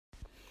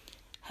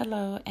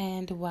Hello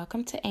and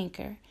welcome to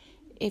Anchor.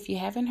 If you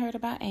haven't heard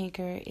about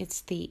Anchor,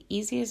 it's the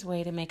easiest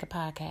way to make a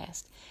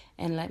podcast,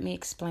 and let me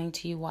explain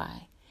to you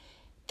why.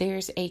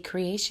 There's a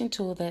creation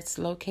tool that's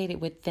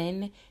located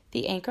within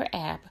the Anchor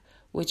app,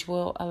 which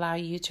will allow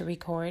you to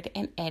record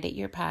and edit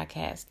your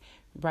podcast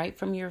right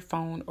from your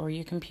phone or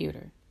your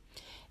computer.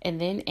 And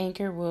then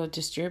Anchor will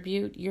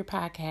distribute your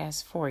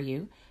podcast for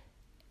you.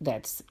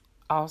 That's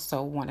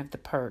also one of the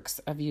perks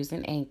of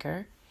using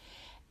Anchor.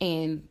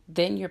 And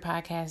then your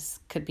podcast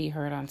could be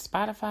heard on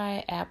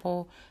Spotify,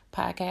 Apple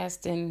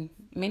Podcasts, and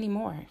many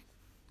more.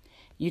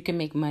 You can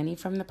make money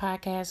from the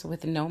podcast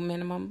with no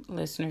minimum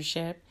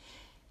listenership.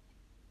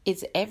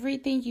 It's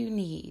everything you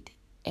need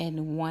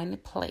in one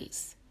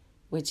place,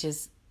 which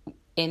is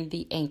in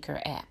the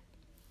Anchor app.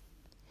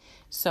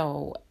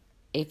 So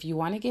if you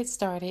want to get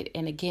started,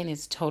 and again,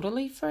 it's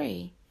totally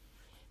free,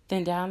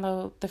 then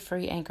download the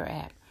free Anchor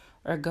app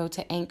or go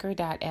to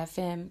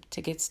anchor.fm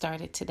to get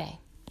started today.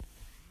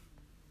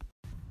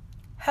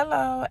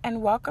 Hello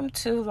and welcome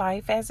to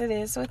Life as It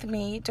Is with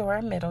me,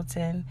 Dora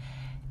Middleton.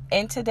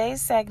 In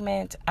today's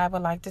segment, I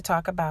would like to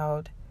talk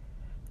about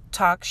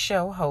talk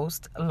show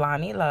host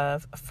Loni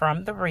Love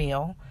from The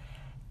Real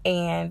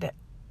and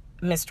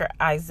Mr.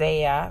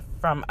 Isiah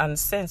from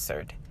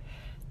Uncensored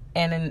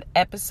and an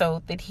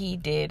episode that he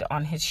did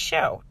on his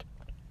show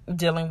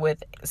dealing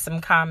with some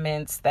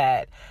comments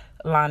that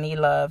Loni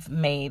Love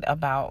made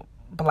about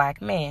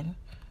black men.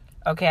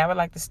 Okay, I would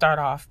like to start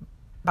off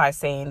by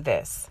saying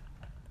this.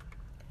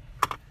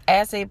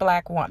 As a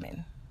black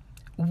woman,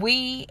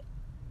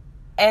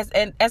 as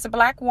a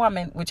black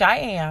woman, which I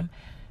am,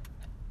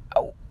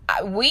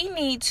 we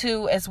need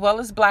to, as well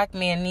as black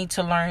men, need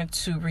to learn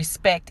to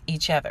respect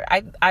each other.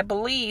 I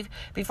believe,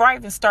 before I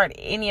even start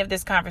any of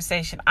this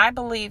conversation, I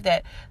believe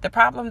that the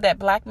problem that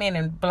black men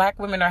and black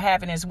women are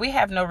having is we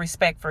have no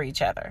respect for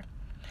each other.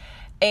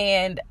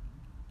 And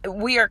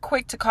we are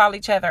quick to call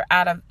each other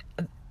out of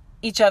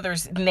each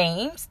other's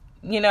names.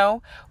 You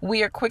know,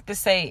 we are quick to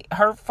say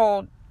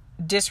hurtful,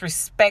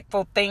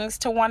 disrespectful things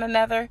to one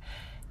another,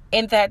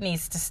 and that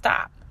needs to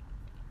stop.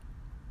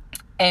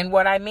 And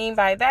what I mean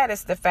by that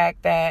is the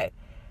fact that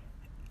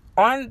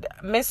on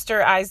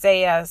Mr.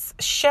 Isiah's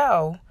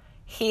show,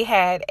 he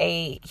had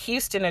a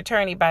Houston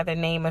attorney by the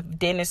name of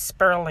Dennis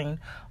Sperling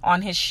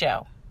on his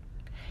show.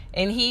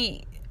 And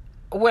he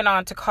went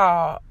on to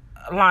call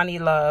Loni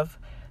Love,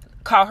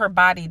 call her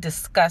body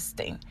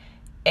disgusting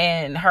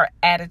and her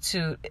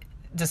attitude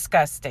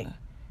disgusting,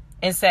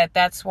 and said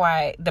that's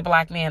why the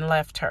black man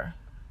left her.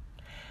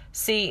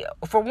 See,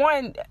 for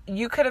one,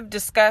 you could have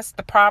discussed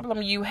the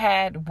problem you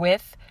had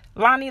with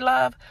Loni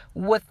Love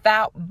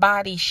without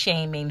body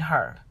shaming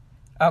her.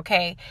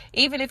 Okay?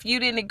 Even if you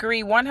didn't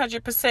agree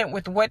 100%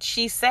 with what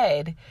she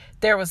said,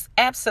 there was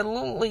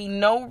absolutely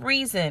no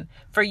reason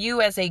for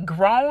you as a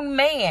grown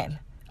man,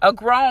 a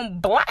grown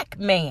black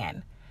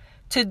man,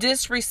 to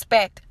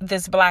disrespect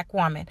this black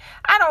woman.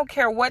 I don't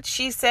care what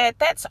she said.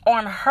 That's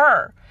on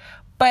her.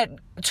 But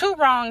two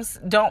wrongs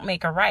don't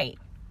make a right.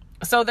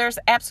 So there's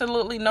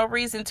absolutely no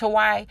reason to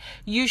why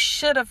you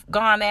should have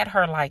gone at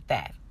her like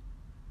that.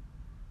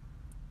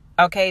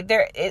 Okay,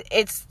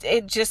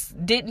 it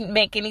just didn't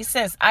make any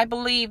sense. I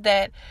believe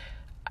that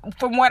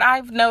from what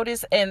I've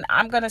noticed, and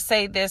I'm going to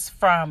say this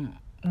from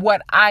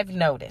what I've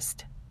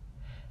noticed,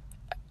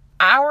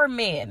 our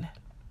men,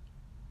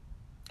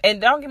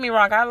 and don't get me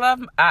wrong, I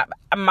love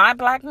my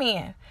black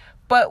men,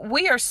 but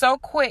we are so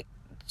quick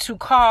to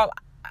call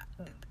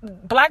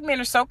black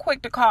men are so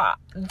quick to call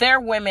their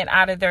women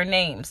out of their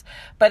names.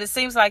 But it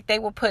seems like they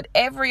will put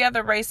every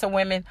other race of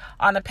women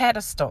on a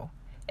pedestal.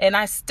 And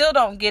I still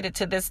don't get it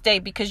to this day,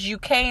 because you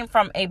came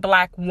from a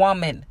black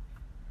woman.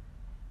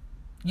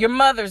 Your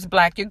mother's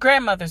black. Your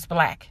grandmother's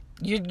black.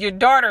 Your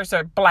daughters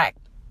are black.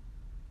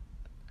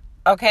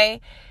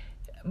 Okay?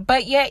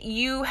 But yet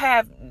you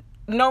have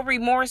no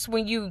remorse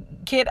when you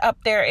get up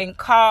there and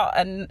call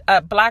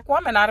a black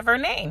woman out of her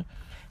name.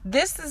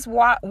 This is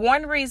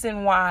one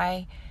reason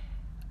why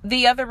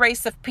the other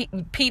race of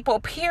people,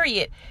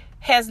 period,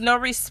 has no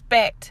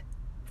respect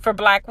for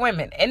black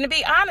women. And to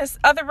be honest,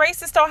 other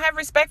races don't have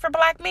respect for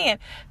black men,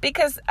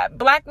 because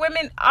black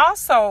women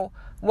also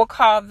will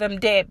call them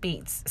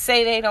deadbeats,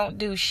 say they don't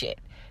do shit,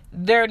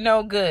 they're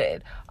no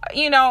good,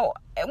 you know,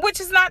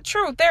 which is not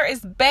true. There is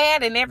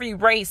bad in every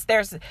race.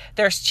 There's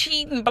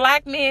cheating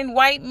black men,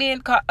 white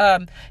men,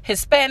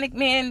 Hispanic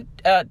men,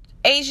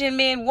 Asian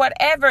men,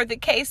 whatever the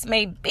case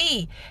may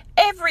be.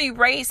 Every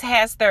race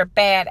has their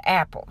bad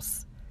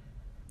apples.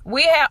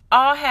 We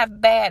all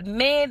have bad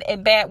men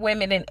and bad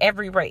women in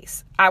every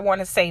race. I want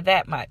to say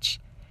that much.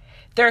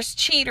 There's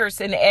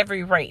cheaters in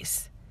every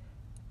race.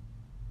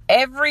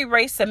 Every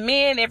race of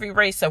men, every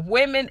race of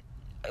women,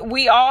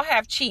 we all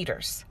have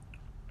cheaters.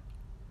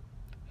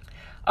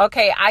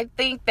 Okay, I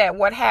think that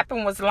what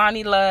happened was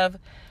Loni Love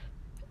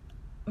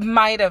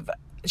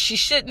she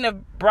shouldn't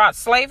have brought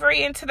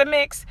slavery into the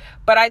mix,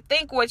 but I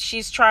think what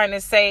she's trying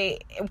to say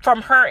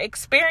from her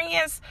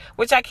experience,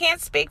 which I can't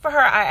speak for her,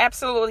 I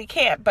absolutely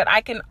can't, but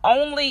I can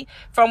only,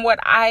 from what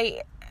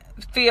I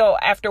feel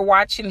after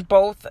watching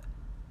both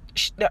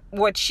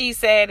what she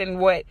said and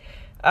what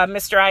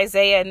Mr.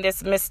 Isiah and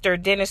this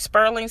Mr. Dennis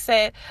Sperling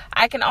said.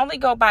 I can only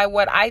go by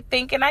what I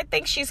think, and I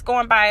think she's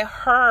going by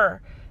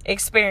her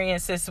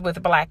experiences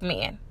with black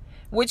men,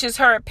 which is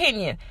her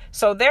opinion.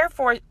 So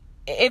therefore,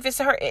 if it's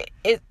her,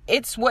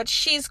 it's what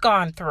she's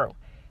gone through.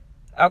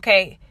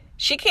 Okay,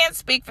 she can't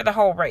speak for the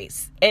whole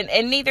race, and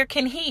neither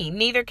can he.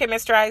 Neither can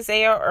Mr.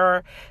 Isiah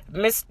or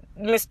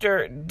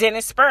Mr.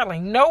 Dennis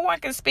Sperling. No one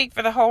can speak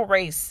for the whole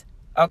race.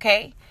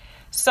 Okay,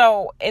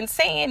 so in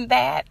saying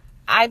that,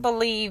 I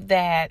believe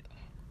that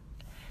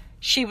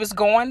she was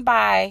going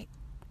by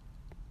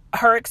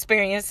her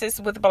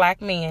experiences with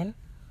black men,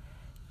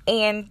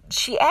 and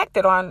she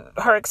acted on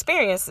her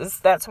experiences.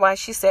 That's why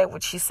she said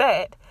what she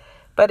said.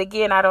 But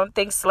again, I don't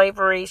think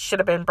slavery should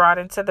have been brought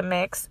into the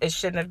mix. It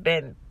shouldn't have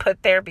been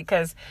put there,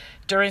 because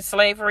during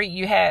slavery,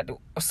 you had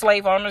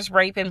slave owners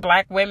raping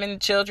black women,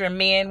 children,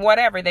 men,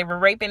 whatever. They were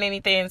raping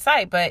anything in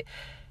sight.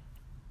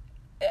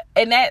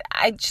 And that,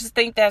 I just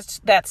think that's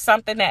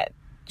something that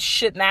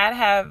should not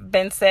have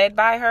been said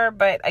by her.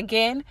 But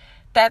again,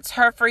 that's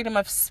her freedom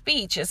of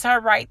speech. It's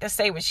her right to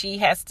say what she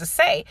has to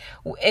say.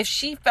 If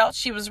she felt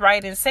she was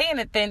right in saying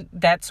it, then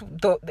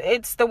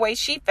it's the way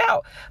she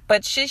felt.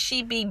 But should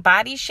she be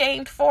body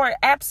shamed for it?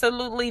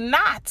 Absolutely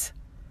not.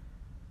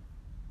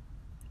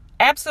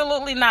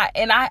 Absolutely not.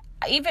 And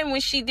even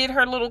when she did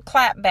her little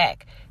clap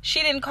back,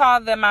 she didn't call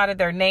them out of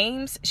their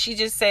names. She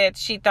just said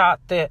she thought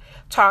the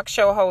talk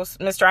show host,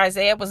 Mr.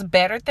 Isiah, was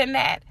better than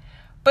that.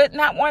 But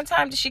not one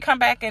time did she come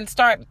back and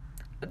start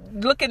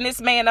looking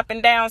this man up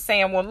and down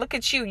saying, well, look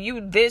at you,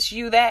 you this,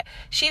 you that.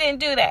 She didn't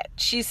do that.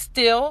 She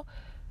still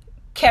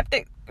kept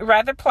it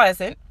rather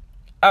pleasant.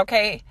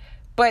 Okay.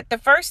 But the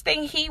first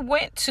thing he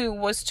went to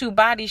was to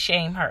body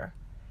shame her.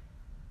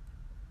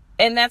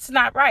 And that's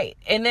not right.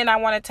 And then I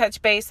want to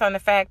touch base on the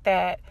fact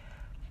that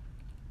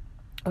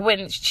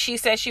when she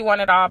said she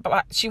wanted all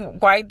black,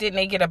 why didn't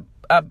they get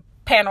a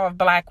panel of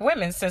black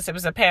women since it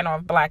was a panel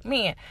of black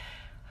men?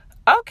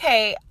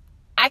 Okay,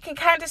 I can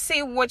kind of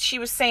see what she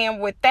was saying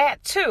with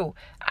that too.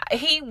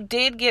 He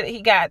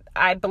got,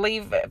 I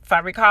believe, if I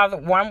recall,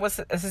 that one was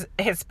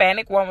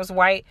Hispanic, one was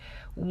white,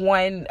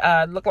 one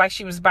looked like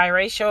she was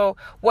biracial,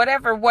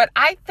 whatever. What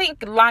I think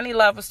Loni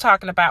Love was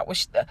talking about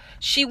was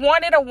she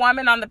wanted a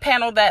woman on the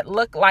panel that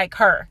looked like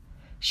her.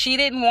 She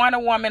didn't want a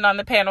woman on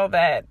the panel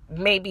that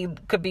maybe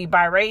could be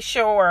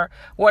biracial or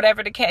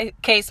whatever the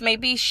case may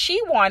be. She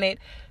wanted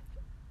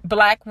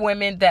black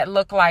women that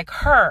look like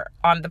her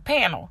on the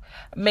panel.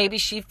 Maybe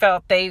she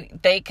felt they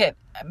could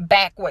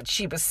back what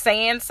she was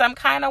saying some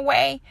kind of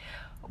way.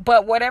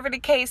 But whatever the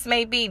case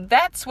may be,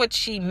 that's what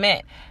she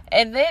meant.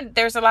 And then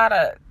there's a lot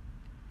of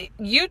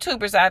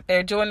YouTubers out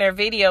there doing their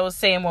videos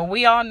saying, well,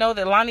 we all know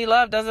that Loni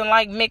Love doesn't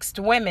like mixed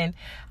women.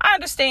 I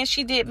understand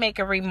she did make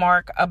a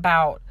remark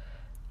about,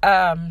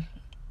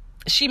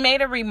 she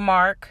made a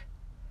remark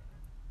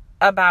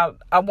about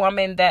a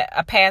woman,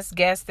 a past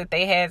guest that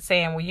they had,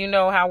 saying, well, you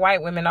know how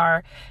white women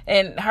are.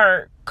 And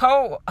her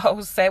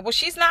co-host said, well,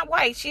 she's not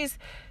white.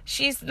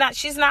 She's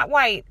not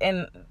white.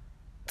 And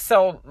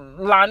so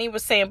Loni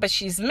was saying, but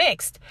she's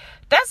mixed.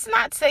 That's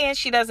not saying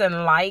she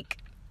doesn't like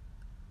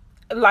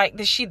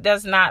she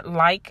does not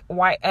like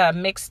white,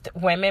 mixed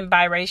women,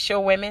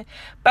 biracial women.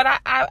 But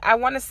I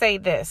want to say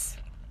this.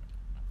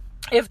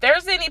 If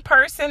there's any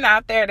person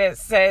out there that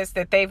says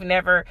that they've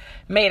never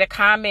made a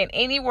comment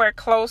anywhere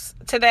close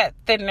to that,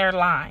 then they're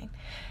lying.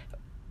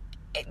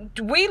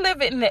 We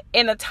live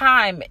in a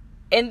time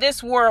in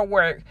this world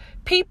where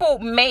people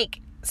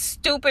make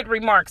stupid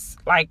remarks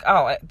like,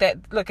 oh,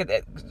 look at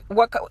that.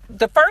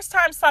 The first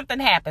time something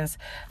happens,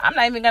 I'm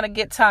not even going to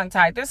get tongue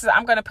tied.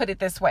 I'm going to put it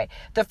this way.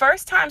 The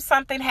first time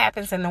something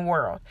happens in the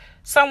world,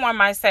 someone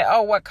might say,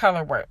 oh, what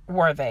color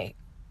were they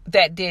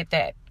that did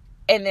that?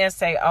 And then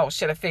say, oh,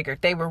 should have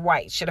figured they were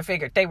white. Should have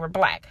figured they were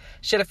black.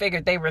 Should have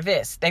figured they were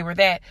this, they were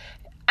that.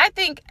 I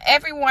think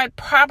everyone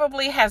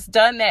probably has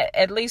done that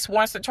at least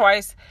once or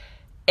twice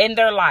in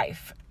their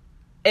life,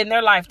 in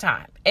their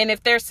lifetime. And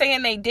if they're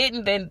saying they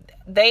didn't, then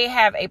they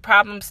have a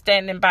problem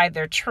standing by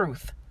their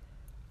truth.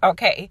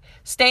 Okay?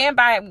 Stand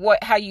by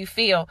how you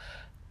feel.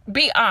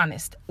 Be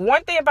honest.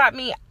 One thing about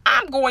me,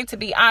 I'm going to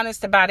be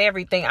honest about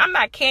everything. I'm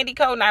not candy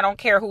coating. I don't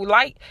care who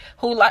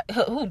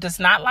does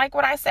not like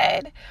what I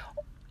said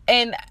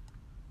and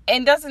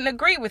doesn't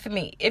agree with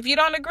me. If you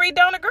don't agree,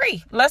 don't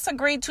agree. Let's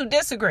agree to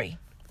disagree.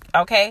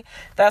 Okay?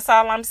 That's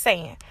all I'm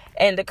saying.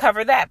 And to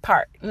cover that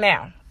part.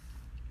 Now,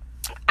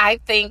 I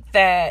think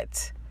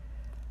that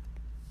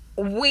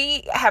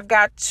we have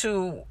got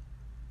to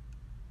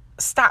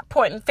stop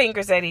pointing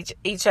fingers at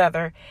each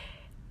other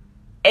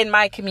in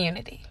my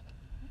community.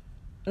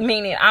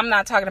 Meaning, I'm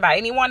not talking about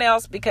anyone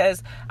else,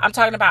 because I'm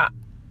talking about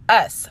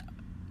us,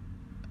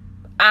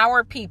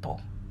 our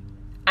people,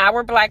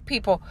 our black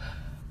people.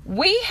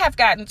 We have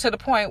gotten to the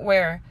point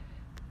where,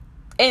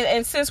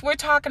 and since we're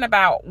talking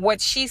about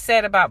what she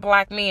said about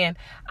black men,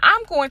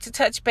 I'm going to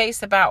touch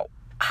base about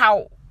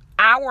how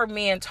our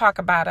men talk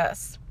about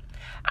us.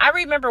 I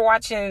remember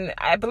watching,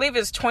 I believe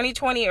it's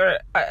 2020 or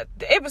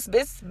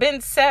it's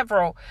been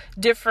several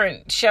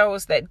different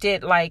shows that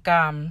did like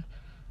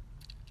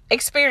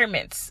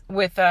experiments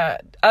with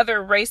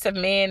other race of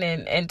men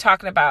and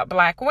talking about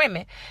black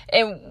women.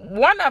 And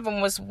one of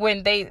them was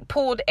when they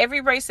pulled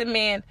every race of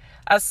men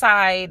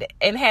aside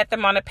and had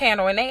them on a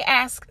panel, and they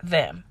asked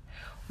them,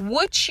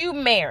 would you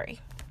marry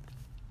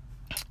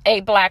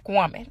a black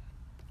woman?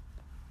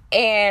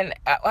 And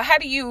how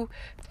do you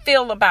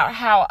feel about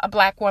how a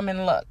black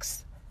woman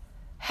looks?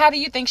 How do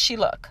you think she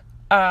look?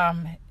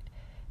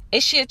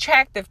 Is she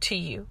attractive to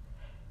you?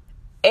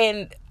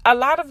 And a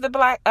lot of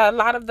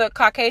the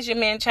Caucasian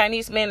men,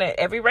 Chinese men,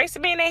 every race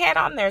of men they had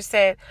on there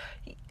said,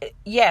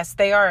 yes,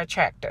 they are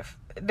attractive.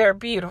 They're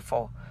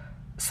beautiful.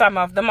 Some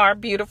of them are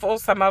beautiful.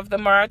 Some of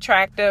them are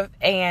attractive.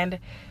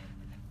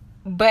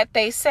 But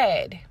they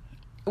said,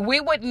 we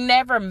would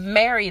never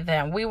marry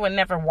them. We would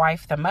never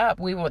wife them up.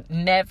 We would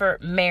never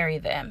marry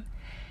them.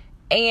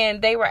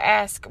 And they were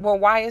asked, well,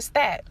 why is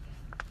that?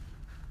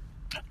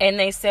 And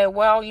they said,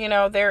 well,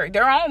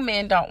 their own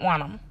men don't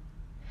want them.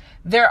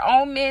 Their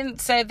own men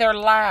say they're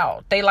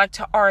loud. They like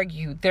to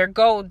argue. They're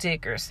gold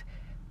diggers.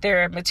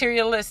 They're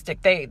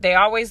materialistic. They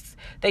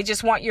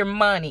just want your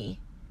money.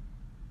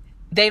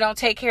 They don't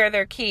take care of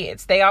their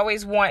kids. They're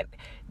always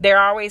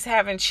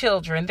having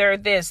children. They're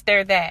this,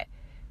 they're that.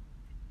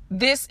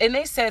 This, and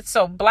they said,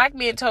 so black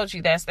men told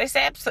you this. They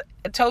said,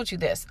 told you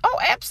this. Oh,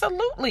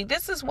 absolutely.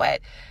 This is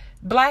what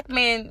black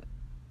men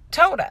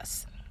told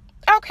us.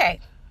 Okay.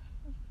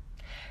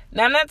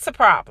 Now that's a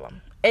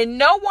problem. And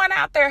no one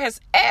out there has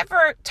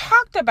ever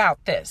talked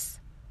about this.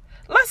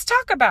 Let's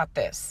talk about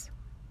this.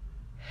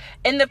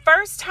 And the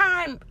first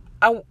time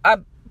a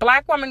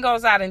black woman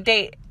goes out and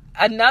date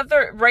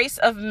another race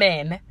of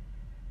men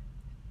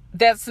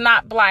that's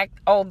not black,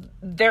 oh,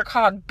 they're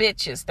called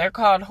bitches. They're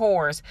called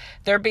whores.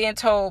 They're being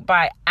told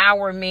by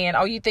our men,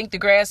 oh, you think the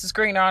grass is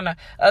greener on the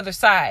other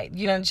side.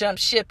 You done jump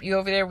ship. You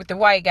over there with the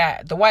white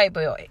guy, the white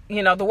boy,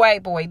 the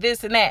white boy,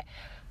 this and that.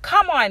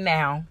 Come on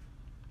now.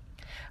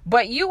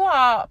 But you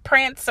all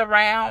prance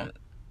around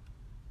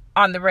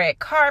on the red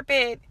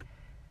carpet.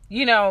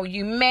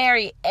 You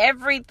marry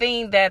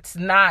everything that's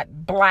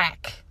not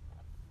black.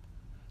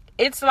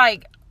 It's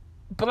like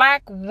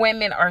black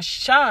women are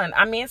shunned.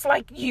 I mean, it's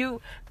like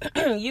you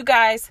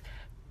guys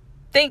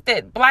think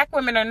that black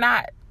women are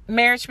not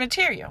marriage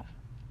material.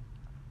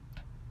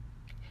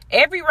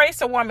 Every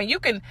race of woman, you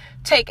can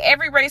take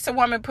every race of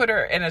woman, put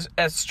her in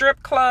a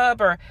strip club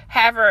or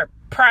have her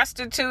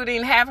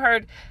prostituting, have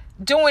her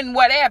doing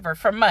whatever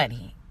for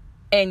money.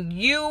 And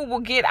you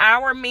will get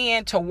our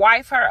men to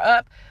wife her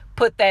up,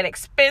 put that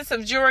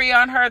expensive jewelry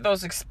on her,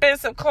 those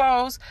expensive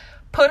clothes,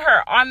 put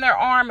her on their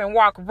arm and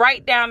walk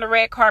right down the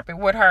red carpet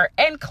with her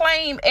and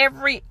claim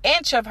every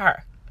inch of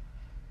her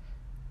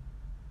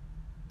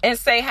and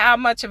say how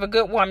much of a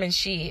good woman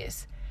she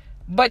is.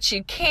 But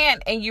you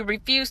can't, and you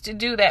refuse to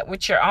do that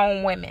with your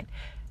own women.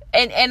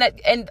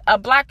 And a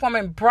black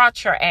woman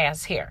brought your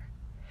ass here.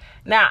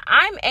 Now,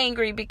 I'm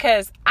angry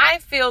because I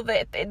feel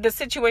that the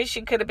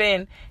situation could have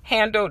been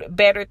handled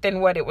better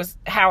than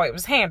how it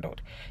was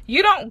handled.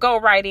 You don't go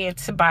right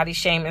into body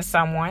shaming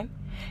someone.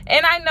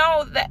 And I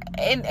know that,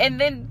 and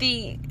then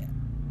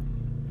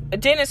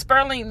Dennis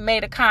Sperling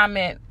made a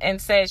comment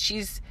and said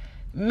she's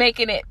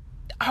making it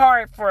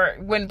hard for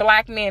when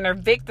black men are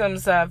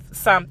victims of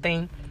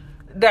something,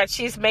 that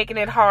she's making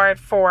it hard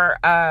for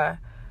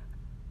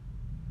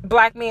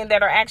black men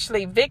that are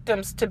actually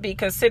victims to be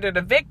considered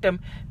a victim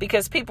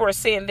because people are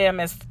seeing them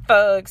as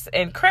thugs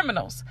and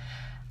criminals.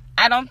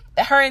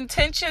 Her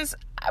intentions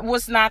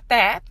was not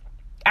that.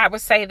 I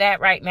would say that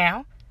right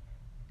now.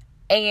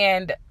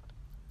 And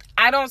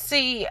I don't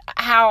see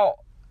how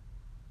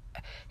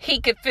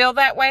he could feel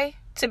that way,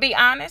 to be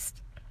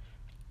honest.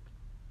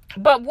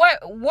 But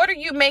what are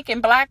you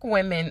making black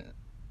women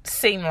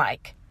seem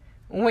like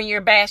when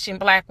you're bashing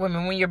black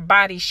women, when you're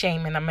body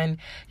shaming them and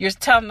you're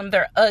telling them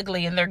they're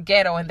ugly and they're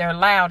ghetto and they're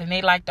loud and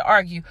they like to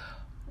argue?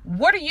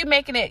 What are you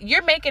making it?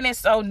 You're making it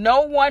so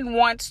no one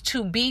wants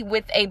to be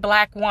with a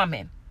black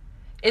woman.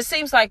 It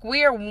seems like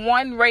we are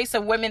one race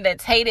of women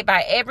that's hated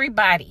by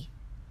everybody.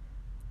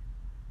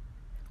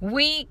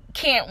 We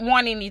can't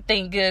want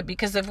anything good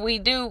because if we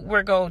do,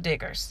 we're gold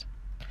diggers.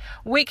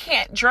 We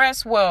can't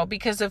dress well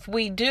because if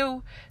we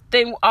do,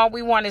 then all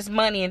we want is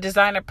money and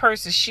designer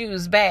purses,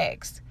 shoes,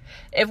 bags.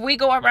 If we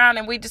go around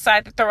and we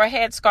decide to throw a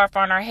headscarf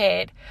on our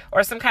head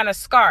or some kind of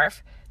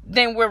scarf,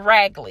 then we're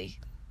raggedy.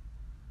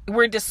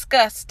 We're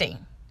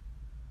disgusting.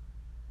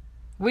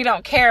 We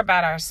don't care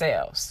about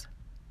ourselves.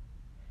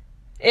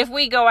 If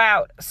we go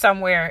out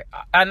somewhere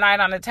a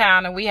night on the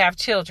town and we have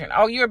children,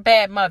 oh, you're a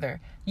bad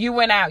mother. You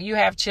went out, you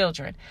have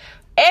children.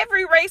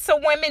 Every race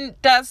of women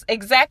does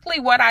exactly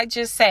what I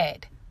just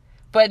said.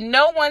 But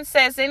no one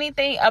says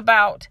anything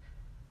about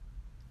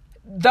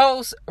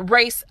those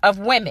race of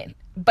women.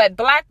 But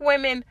black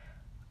women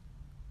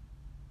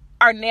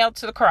are nailed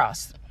to the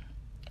cross.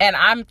 And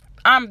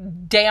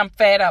I'm damn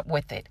fed up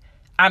with it.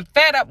 I'm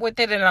fed up with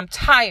it, and I'm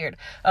tired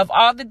of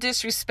all the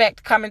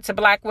disrespect coming to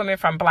black women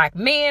from black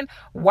men,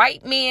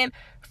 white men,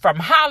 from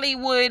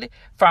Hollywood,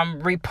 from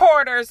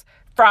reporters,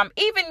 from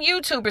even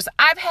YouTubers.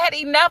 I've had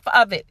enough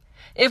of it.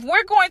 If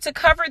we're going to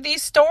cover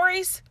these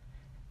stories,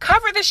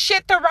 cover the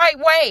shit the right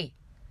way.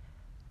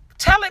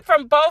 Tell it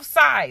from both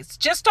sides.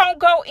 Just don't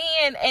go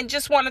in and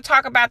just want to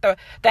talk about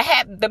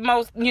the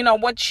most,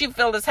 what you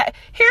feel is.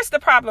 Here's the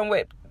problem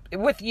with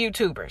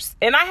YouTubers,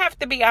 and I have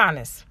to be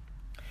honest.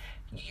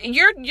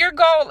 Your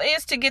goal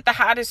is to get the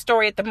hottest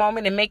story at the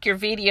moment and make your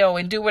video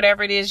and do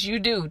whatever it is you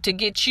do to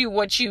get you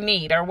what you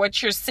need or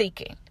what you're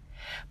seeking.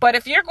 But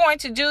if you're going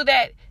to do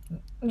that,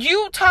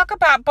 you talk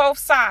about both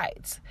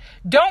sides.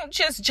 Don't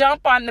just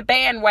jump on the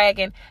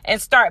bandwagon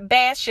and start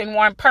bashing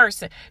one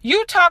person.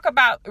 You talk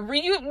about,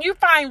 you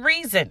find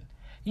reason.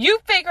 You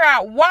figure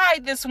out why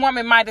this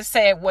woman might have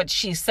said what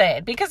she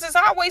said, because there's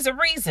always a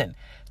reason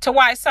to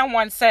why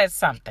someone says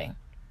something.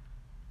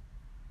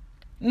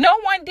 No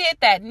one did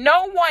that.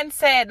 No one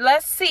said,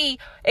 let's see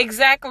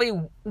exactly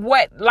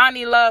what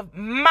Loni Love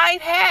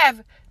might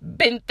have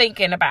been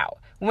thinking about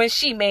when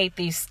she made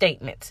these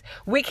statements.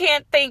 We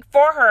can't think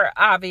for her,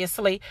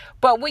 obviously,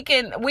 but we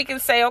can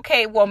say,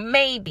 okay, well,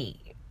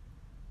 maybe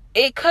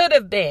it could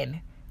have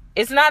been.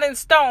 It's not in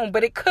stone,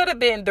 but it could have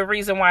been the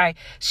reason why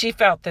she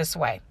felt this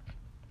way.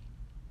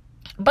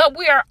 But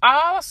we are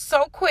all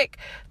so quick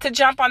to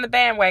jump on the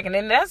bandwagon.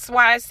 And that's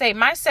why I say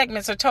my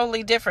segments are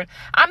totally different.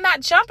 I'm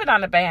not jumping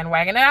on the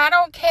bandwagon. And I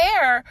don't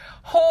care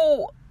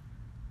who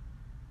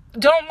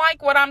don't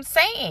like what I'm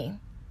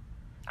saying.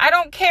 I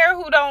don't care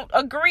who don't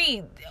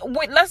agree.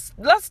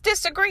 Let's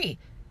disagree.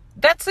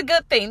 That's a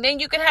good thing. Then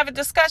you can have a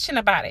discussion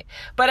about it.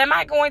 But am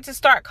I going to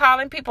start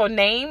calling people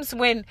names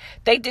when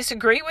they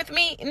disagree with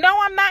me? No,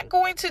 I'm not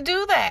going to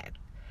do that.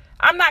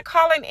 I'm not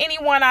calling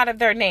anyone out of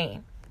their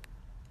name.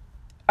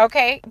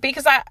 Okay,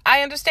 because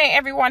I understand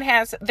everyone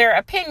has their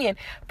opinion,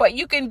 but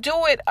you can do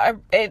it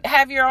and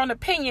have your own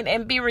opinion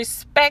and be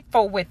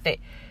respectful with it.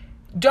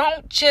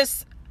 Don't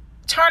just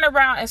turn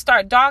around and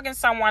start dogging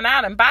someone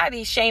out and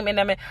body shaming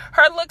them. And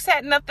her looks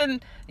had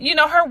nothing,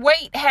 her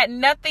weight had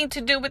nothing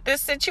to do with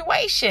this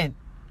situation.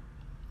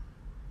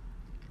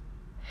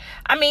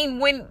 I mean,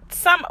 when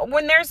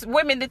there's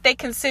women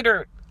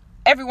that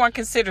everyone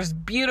considers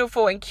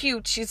beautiful and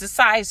cute. She's a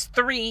size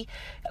 3,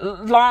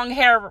 long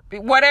hair,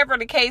 whatever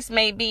the case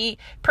may be,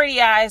 pretty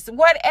eyes,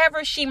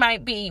 whatever she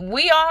might be.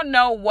 We all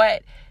know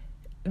what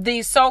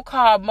these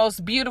so-called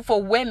most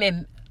beautiful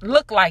women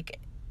look like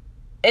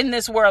in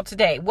this world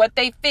today. What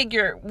they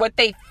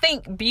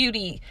think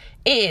beauty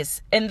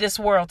is in this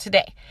world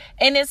today.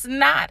 And it's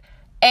not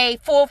a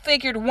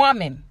full-figured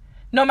woman.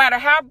 No matter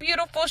how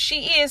beautiful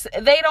she is,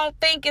 they don't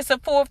think it's a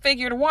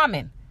full-figured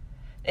woman.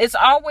 It's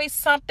always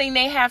something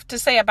they have to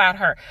say about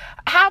her.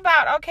 How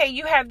about, okay,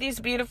 you have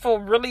these beautiful,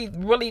 really,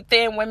 really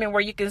thin women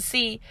where you can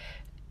see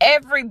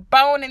every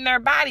bone in their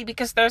body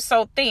because they're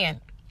so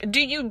thin.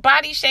 Do you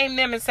body shame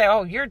them and say,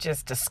 oh, you're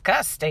just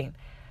disgusting?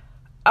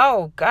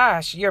 Oh,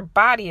 gosh, your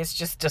body is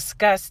just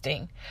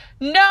disgusting.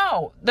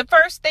 No, the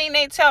first thing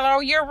they tell her,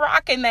 oh, you're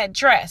rocking that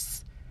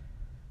dress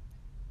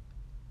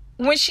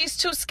when she's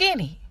too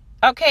skinny.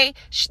 Okay,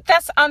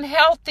 that's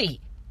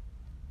unhealthy.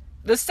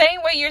 The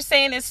same way you're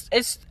saying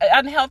it's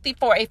unhealthy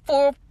for a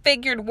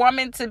full-figured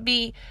woman to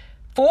be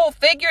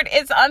full-figured,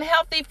 it's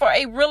unhealthy for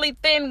a really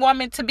thin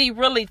woman to be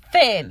really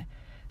thin.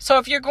 So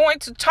if you're going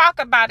to talk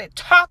about it,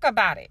 talk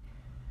about it.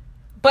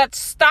 But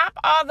stop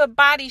all the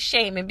body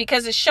shaming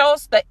because it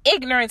shows the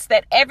ignorance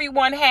that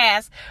everyone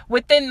has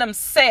within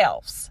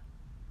themselves.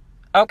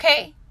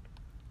 Okay?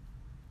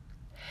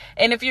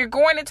 And if you're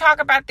going to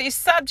talk about these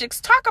subjects,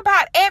 talk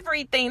about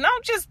everything.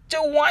 Don't just do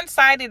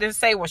one-sided and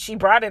say, well, she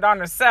brought it on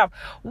herself.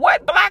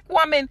 What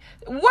woman,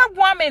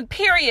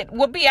 period,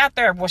 will be out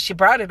there, well, she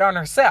brought it on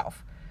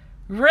herself?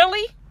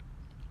 Really?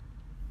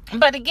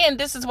 But again,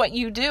 this is what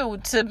you do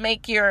to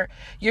make your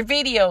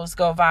videos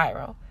go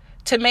viral,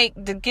 to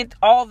get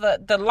all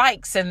the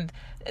likes and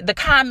the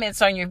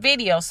comments on your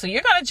videos. So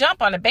you're going to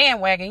jump on the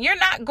bandwagon. You're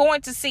not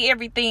going to see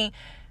everything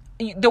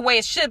the way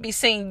it should be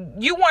seen.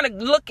 You want to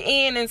look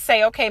in and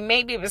say, okay,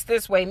 maybe it was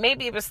this way,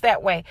 maybe it was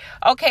that way.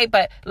 Okay,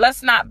 but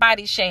let's not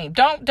body shame.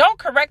 Don't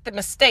correct the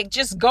mistake.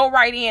 Just go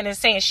right in and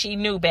saying she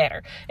knew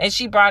better and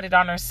she brought it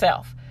on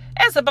herself.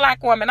 As a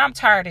black woman, I'm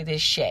tired of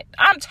this shit.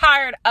 I'm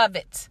tired of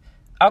it.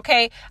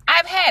 Okay,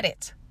 I've had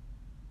it.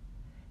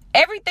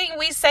 Everything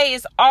we say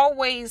is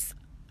always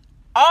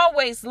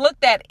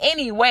looked at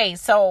anyway.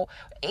 So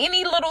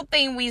any little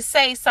thing we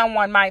say,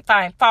 someone might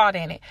find fault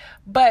in it.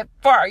 But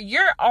for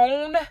your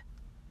own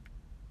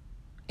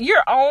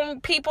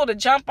people to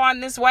jump on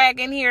this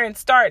wagon here and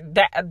start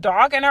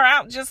dogging her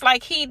out just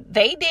like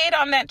they did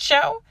on that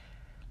show.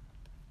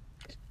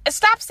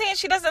 Stop saying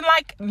she doesn't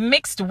like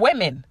mixed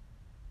women.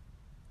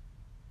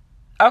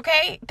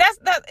 Okay?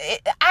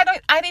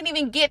 I didn't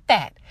even get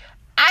that.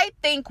 I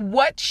think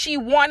what she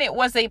wanted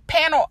was a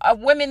panel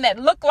of women that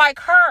look like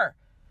her.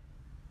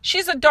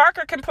 She's a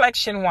darker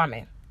complexion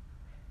woman.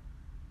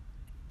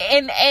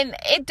 And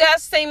it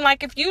does seem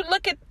like if you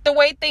look at the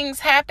way things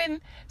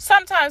happen,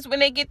 sometimes when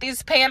they get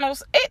these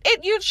panels,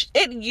 it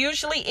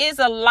usually is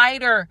a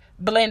lighter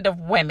blend of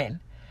women.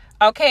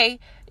 Okay?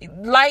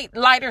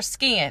 lighter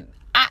skin.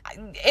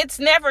 It's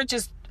never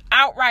just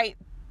outright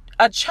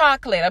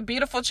a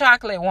beautiful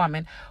chocolate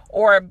woman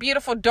or a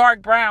beautiful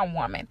dark brown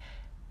woman.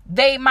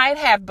 They might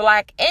have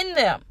black in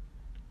them,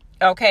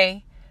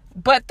 okay?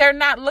 But they're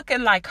not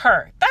looking like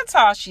her. That's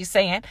all she's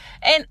saying.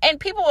 And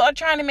people are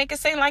trying to make it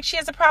seem like she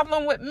has a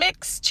problem with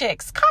mixed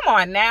chicks. Come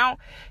on now.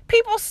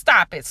 People,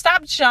 stop it.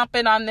 Stop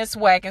jumping on this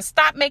wagon.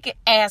 Stop making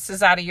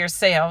asses out of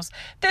yourselves.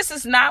 This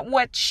is not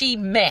what she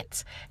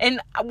meant.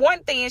 And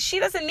one thing is, she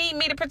doesn't need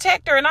me to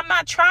protect her, and I'm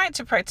not trying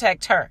to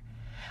protect her.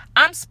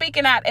 I'm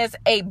speaking out as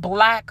a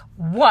black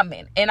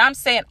woman, and I'm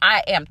saying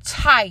I am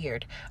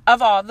tired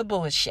of all the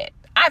bullshit.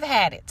 I've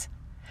had it.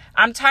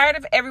 I'm tired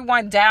of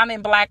everyone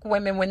downing black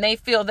women when they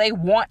feel they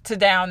want to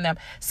down them,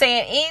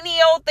 saying any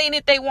old thing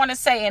that they want to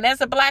say. And as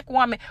a black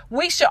woman,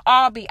 we should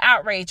all be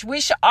outraged.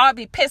 We should all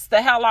be pissed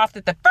the hell off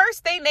that the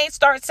first thing they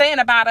start saying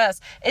about us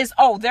is,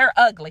 oh, they're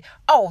ugly.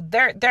 Oh,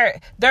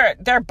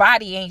 their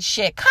body ain't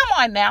shit. Come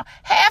on now.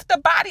 Half the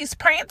bodies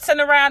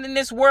prancing around in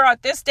this world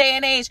this day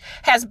and age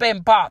has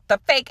been bought. The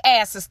fake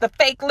asses, the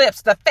fake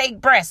lips, the fake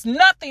breasts.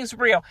 Nothing's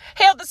real.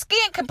 Hell, the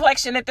skin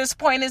complexion at this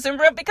point isn't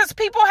real because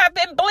people have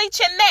been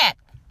bleaching that.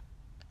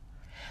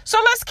 So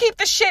let's keep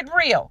the shit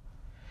real.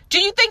 Do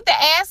you think the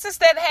asses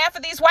that half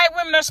of these white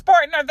women are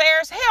sporting are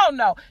theirs? Hell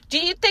no. Do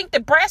you think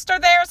the breasts are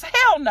theirs?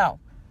 Hell no.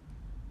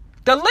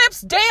 The lips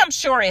damn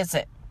sure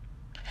isn't.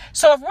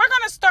 So if we're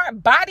going to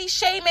start body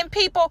shaming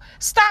people,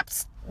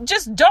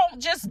 don't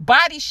just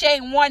body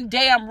shame one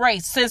damn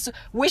race, since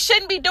we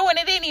shouldn't be doing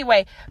it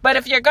anyway. But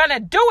if you're going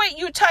to do it,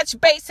 you touch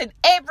base in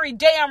every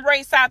damn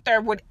race out there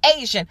with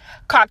Asian,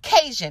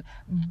 Caucasian,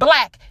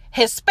 black,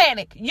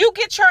 Hispanic. You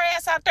get your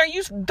ass out there.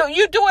 You do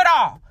it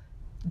all.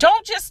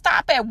 Don't just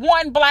stop at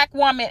one black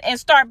woman and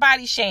start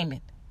body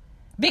shaming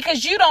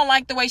because you don't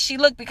like the way she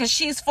looked because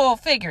she's full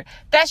figured.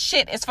 That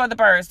shit is for the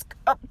birds.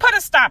 Put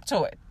a stop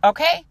to it,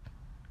 okay?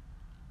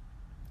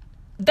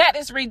 That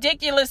is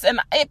ridiculous, and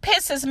it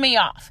pisses me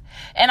off.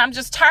 And I'm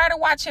just tired of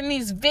watching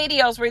these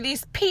videos where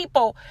these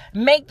people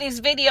make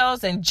these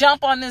videos and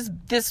jump on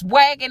this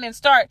wagon and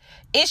start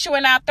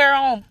issuing out their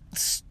own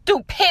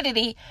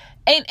stupidity,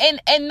 and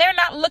they're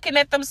not looking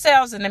at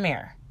themselves in the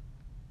mirror.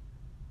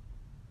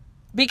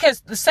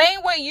 Because the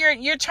same way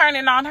you're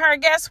turning on her,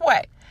 guess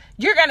what?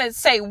 You're going to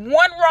say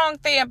one wrong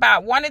thing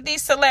about one of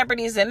these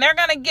celebrities, and they're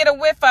going to get a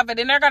whiff of it,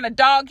 and they're going to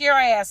dog your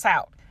ass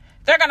out.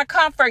 They're going to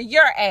come for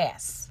your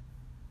ass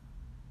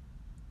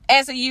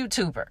as a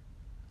YouTuber.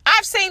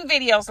 I've seen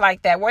videos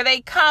like that where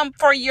they come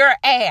for your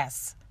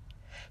ass.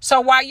 So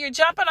while you're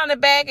jumping on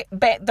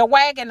the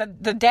wagon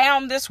to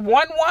down this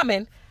one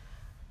woman,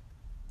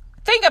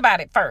 think about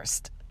it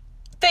first.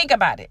 Think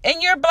about it.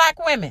 And you're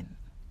black women,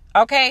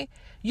 okay?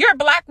 You're a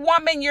black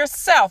woman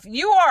yourself.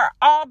 You are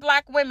all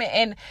black women.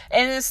 And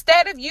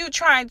instead of you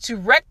trying to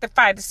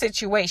rectify the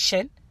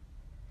situation,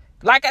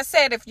 like I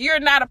said, if you're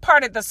not a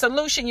part of the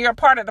solution, you're a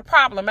part of the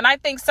problem. And I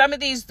think some of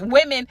these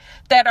women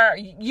that are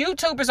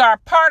YouTubers are a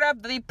part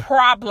of the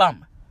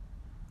problem.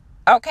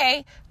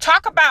 Okay?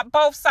 Talk about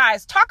both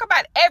sides. Talk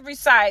about every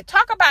side.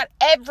 Talk about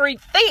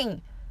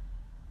everything.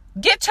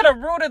 Get to the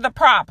root of the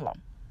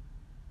problem.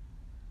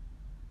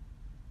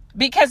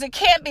 Because it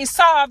can't be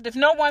solved if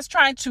no one's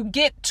trying to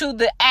get to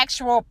the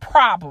actual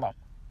problem.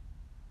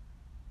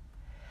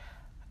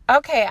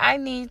 Okay, I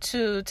need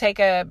to take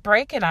a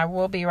break and I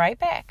will be right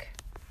back.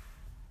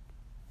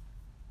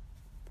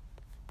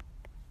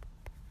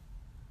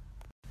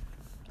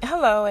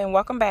 Hello and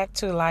welcome back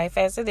to Life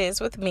as It Is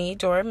with me,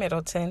 Dora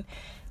Middleton.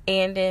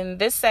 And in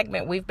this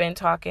segment, we've been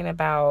talking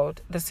about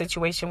the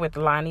situation with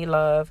Loni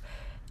Love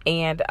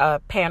and a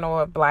panel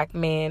of black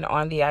men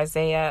on the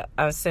Isiah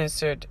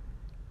Uncensored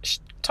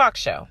talk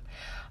show.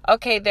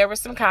 Okay, there were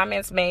some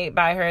comments made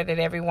by her that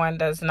everyone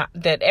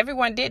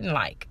didn't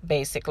like,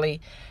 basically.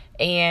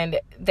 And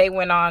they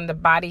went on to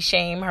body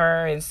shame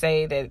her and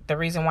say that the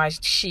reason why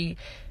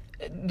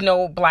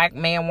no black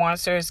man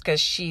wants her is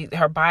because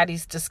her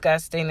body's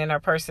disgusting and her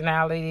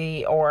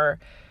personality or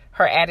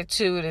her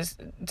attitude is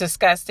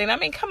disgusting. I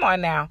mean, come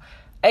on now.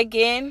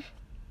 Again,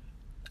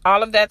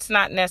 all of that's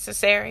not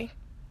necessary.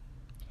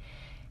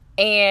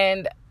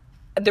 And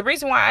the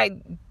reason why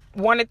I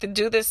wanted to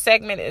do this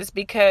segment is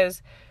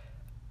because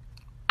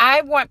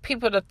I want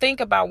people to think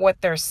about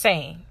what they're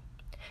saying.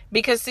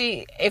 Because,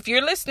 see, if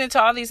you're listening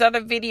to all these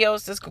other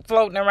videos that's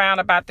floating around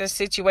about this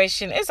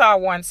situation, it's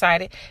all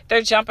one-sided.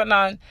 They're jumping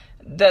on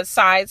the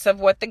sides of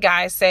what the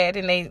guy said,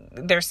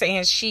 and they're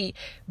saying she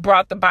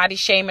brought the body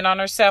shaming on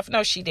herself.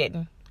 No, she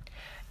didn't.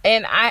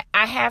 And I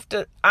have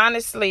to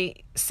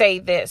honestly say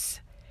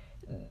this.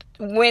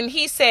 When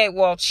he said,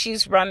 well,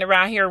 she's running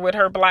around here with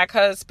her black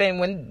husband,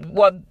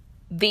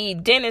 the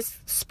Dennis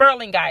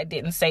Sperling guy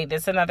didn't say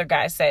this. Another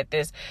guy said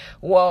this.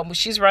 Well,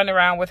 she's running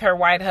around with her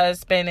white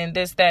husband and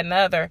this, that, and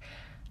other.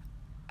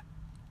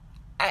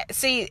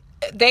 See,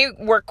 they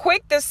were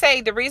quick to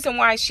say the reason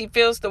why she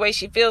feels the way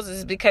she feels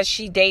is because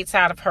she dates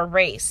out of her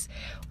race.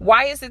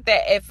 Why is it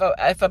that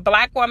if a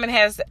black woman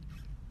has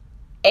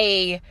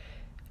if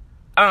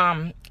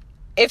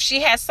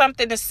she has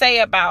something to say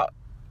about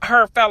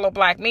her fellow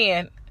black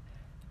men,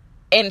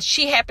 and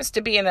she happens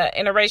to be in a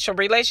interracial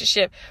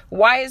relationship,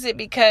 why is it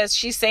because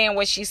she's saying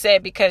what she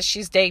said because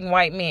she's dating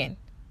white men?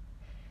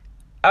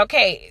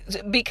 Okay,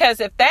 because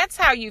if that's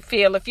how you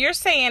feel, if you're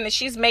saying that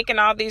she's making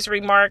all these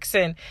remarks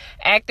and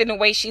acting the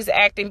way she's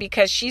acting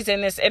because she's in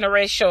this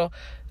interracial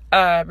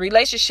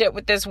relationship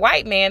with this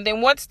white man,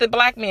 then what's the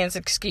black man's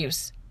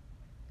excuse?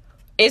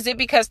 Is it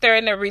because they're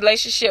in a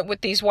relationship with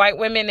these white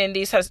women and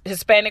these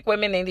Hispanic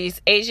women and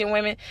these Asian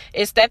women?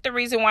 Is that the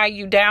reason why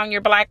you down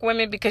your black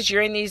women? Because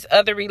you're in these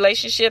other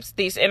relationships,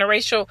 these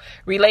interracial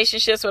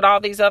relationships with all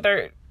these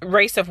other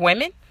race of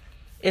women?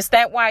 Is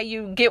that why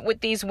you get with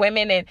these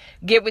women and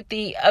get with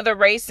the other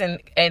race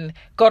and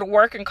go to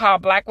work and call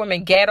black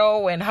women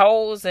ghetto and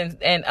hoes and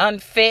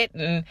unfit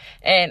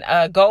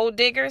and gold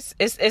diggers?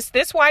 Is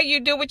this why you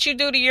do what you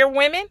do to your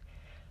women?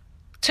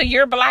 To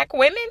your black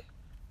women?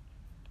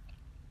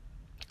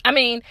 I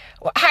mean,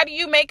 how do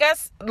you make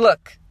us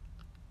look?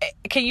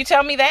 Can you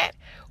tell me that?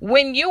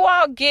 When you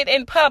all get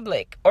in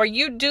public or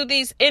you do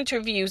these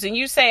interviews and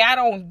you say, I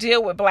don't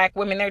deal with black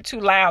women, they're too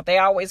loud, they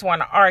always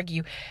want to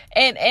argue.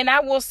 And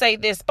I will say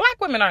this, black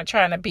women they're not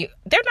trying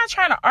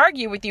to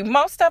argue with you.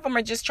 Most of them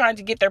are just trying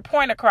to get their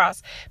point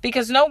across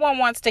because no one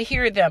wants to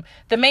hear them.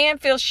 The man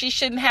feels she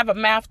shouldn't have a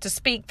mouth to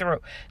speak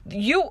through.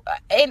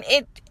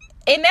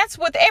 And that's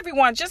with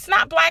everyone, just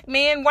not black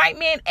men, white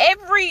men.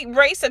 Every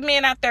race of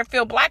men out there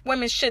feel black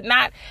women should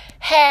not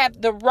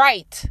have the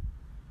right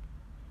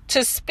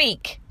to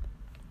speak.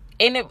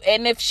 And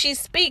if she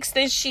speaks,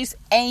 then she's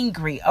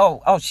angry.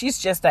 Oh, she's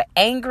just an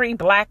angry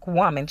black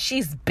woman.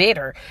 She's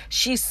bitter.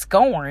 She's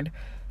scorned.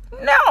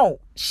 No,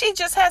 she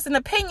just has an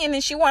opinion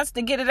and she wants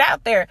to get it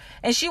out there.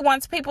 And she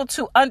wants people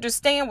to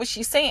understand what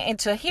she's saying and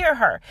to hear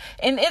her.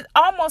 And it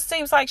almost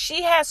seems like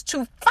she has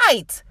to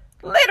fight,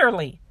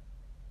 literally,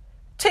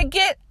 to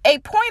get a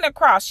point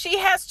across.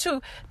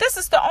 This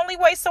is the only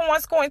way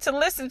someone's going to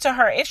listen to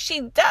her if she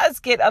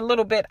does get a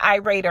little bit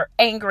irate or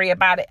angry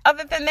about it.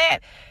 Other than that,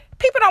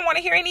 people don't want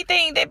to hear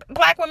anything that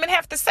black women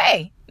have to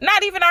say.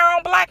 Not even our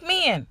own black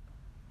men.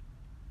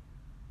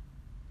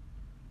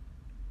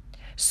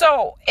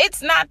 So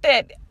it's not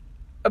that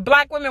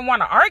black women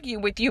want to argue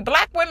with you.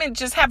 Black women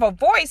just have a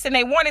voice and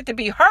they want it to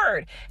be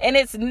heard. And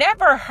it's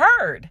never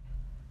heard.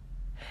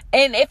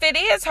 And if it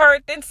is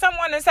heard, then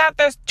someone is out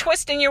there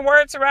twisting your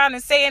words around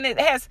and saying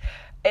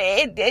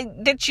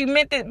that you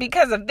meant it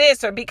because of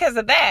this or because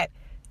of that.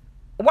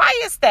 Why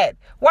is that?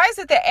 Why is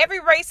it that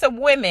every race of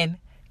women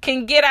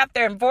can get out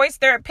there and voice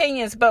their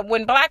opinions, but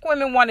when black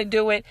women want to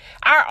do it,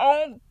 our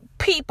own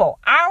people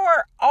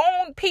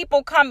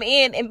come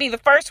in and be the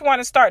first one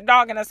to start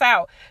dogging us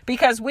out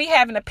because we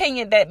have an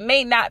opinion that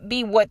may not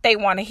be what they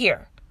want to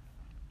hear?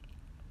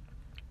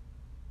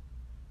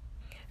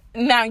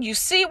 Now, you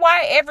see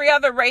why every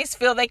other race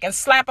feel they can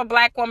slap a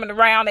black woman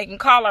around. They can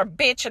call her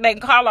bitch, or they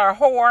can call her a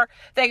whore.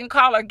 They can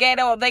call her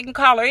ghetto, or they can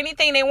call her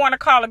anything they want to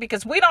call her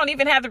because we don't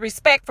even have the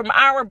respect from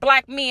our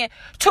black men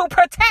to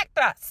protect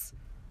us.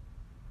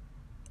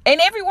 And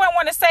everyone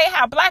want to say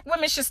how black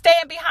women should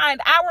stand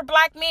behind our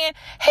black men.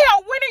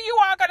 Hell, when are you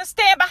all going to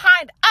stand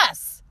behind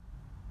us?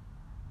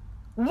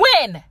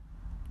 When?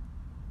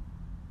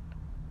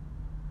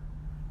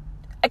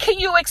 Can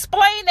you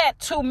explain that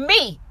to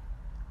me?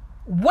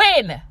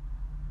 When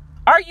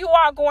are you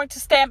all going to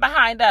stand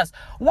behind us?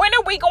 When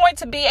are we going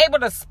to be able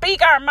to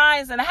speak our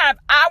minds and have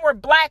our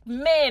black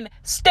men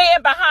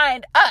stand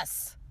behind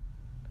us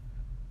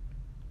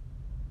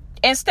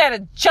instead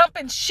of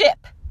jumping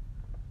ship?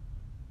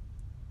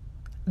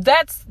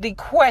 That's the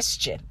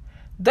question.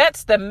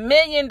 That's the $1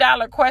 million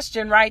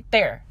question right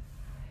there.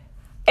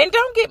 And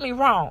don't get me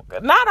wrong.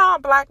 Not all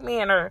black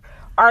men are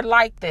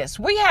like this.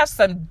 We have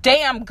some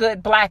damn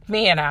good black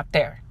men out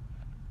there.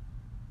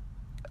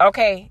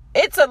 Okay,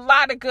 it's a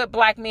lot of good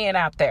black men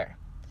out there.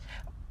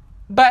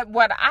 But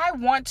what I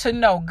want to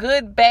know,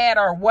 good, bad,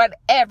 or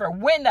whatever,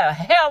 when the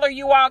hell are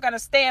you all going to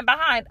stand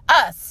behind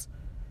us?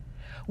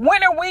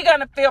 When are we going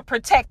to feel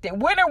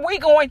protected? When are we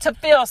going to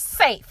feel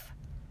safe?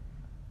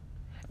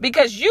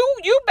 Because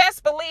you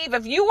best believe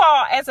if you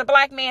all as a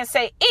black man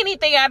say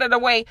anything out of the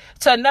way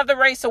to another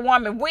race of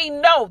woman, we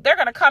know they're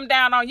going to come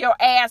down on your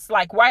ass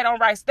like white on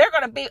rice. They're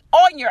going to be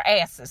on your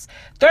asses.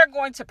 They're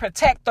going to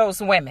protect those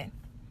women.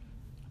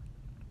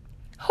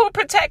 Who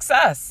protects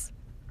us?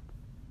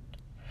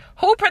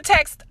 Who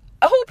protects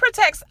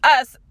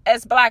us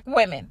as black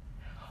women?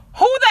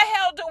 Who the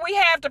hell do we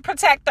have to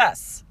protect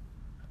us?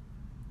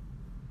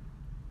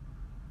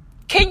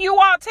 Can you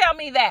all tell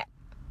me that?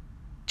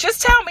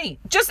 Just tell me.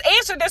 Just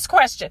answer this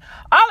question.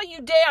 All of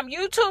you damn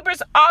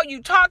YouTubers, all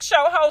you talk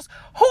show hosts,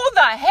 who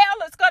the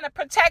hell is going to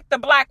protect the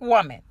black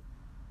woman?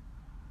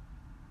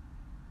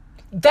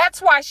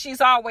 That's why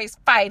she's always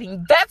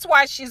fighting. That's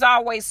why she's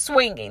always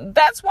swinging.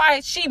 That's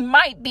why she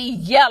might be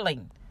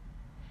yelling.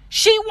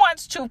 She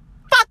wants to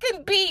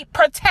fucking be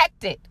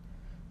protected.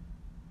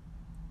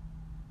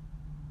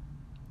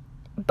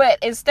 But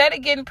instead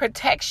of getting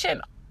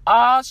protection,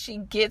 all she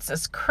gets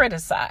is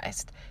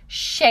criticized,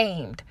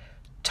 shamed,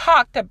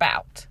 talked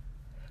about,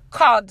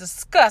 called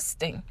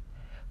disgusting,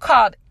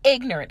 called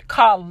ignorant,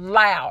 called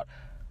loud,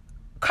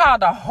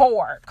 called a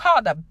whore,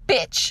 called a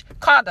bitch,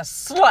 called a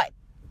slut.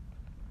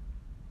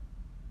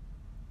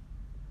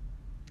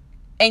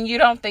 And you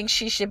don't think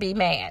she should be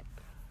mad?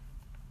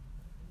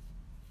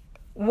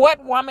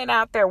 What woman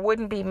out there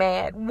wouldn't be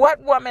mad?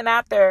 What woman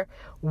out there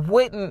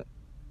wouldn't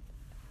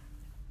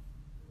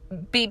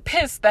be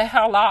pissed the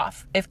hell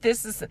off if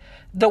this is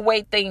the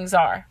way things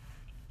are?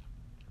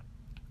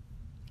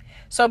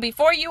 So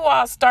before you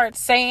all start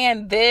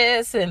saying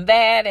this and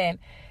that and,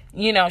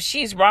 you know,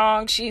 she's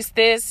wrong, she's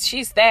this,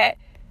 she's that.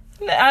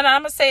 And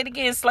I'm going to say it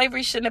again.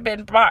 Slavery shouldn't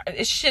have been,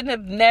 it shouldn't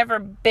have never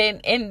been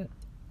in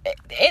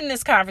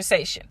this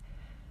conversation.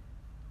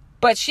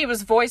 But she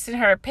was voicing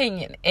her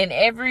opinion, and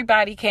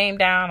everybody came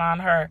down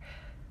on her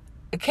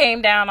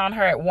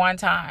at one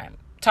time,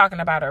 talking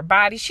about her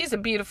body. She's a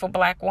beautiful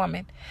black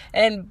woman,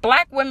 and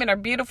black women are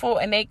beautiful,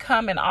 and they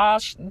come in all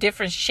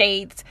different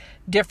shades,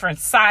 different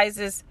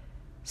sizes.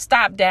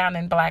 Stop down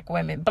in black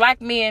women. Black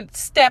men,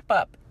 step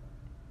up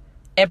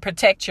and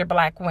protect your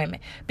black women,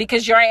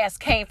 because your ass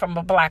came from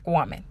a black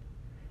woman.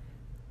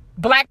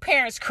 Black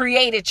parents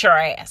created your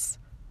ass.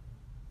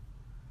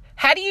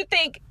 How do you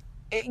think?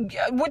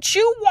 What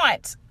you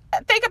want,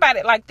 think about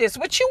it like this.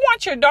 Would you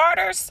want your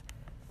daughters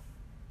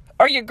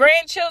or your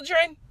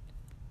grandchildren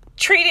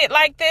treated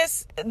like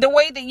this? The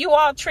way that you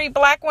all treat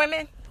black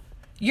women,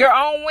 your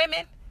own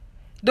women,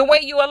 the way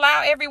you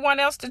allow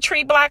everyone else to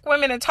treat black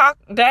women and talk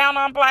down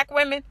on black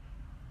women?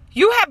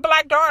 You have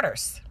black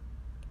daughters.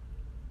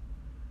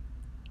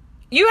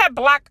 You have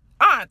black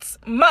aunts,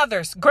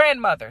 mothers,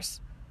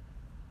 grandmothers.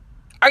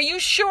 Are you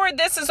sure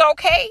this is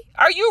okay?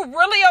 Are you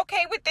really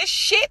okay with this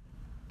shit?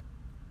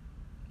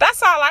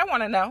 That's all I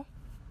want to know.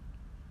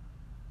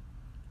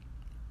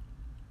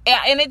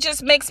 And it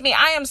just makes me,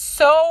 I am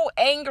so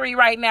angry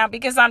right now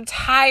because I'm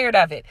tired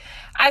of it.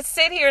 I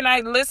sit here and I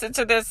listen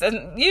to this,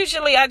 and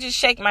usually I just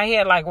shake my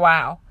head like,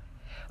 wow.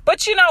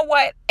 But you know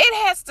what?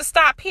 It has to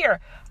stop here.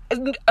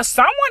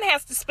 Someone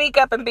has to speak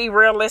up and be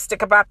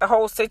realistic about the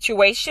whole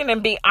situation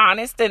and be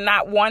honest and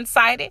not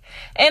one-sided.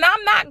 And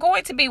I'm not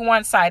going to be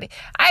one-sided.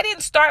 I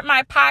didn't start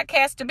my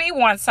podcast to be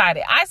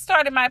one-sided. I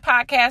started my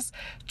podcast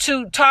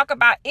to talk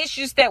about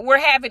issues that we're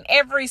having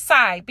every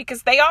side,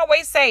 because they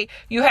always say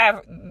you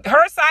have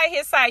her side,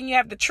 his side, and you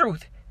have the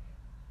truth.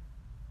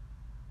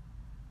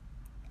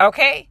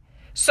 Okay?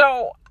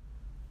 So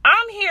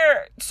I'm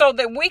here so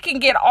that we can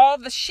get all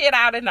the shit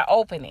out in the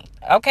opening.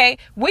 Okay?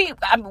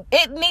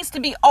 It needs to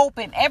be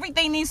open.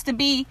 Everything needs to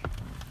be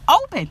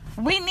open.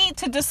 We need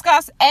to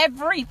discuss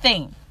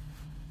everything.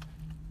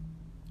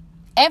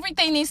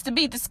 Everything needs to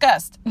be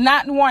discussed,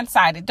 not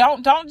one-sided.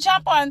 Don't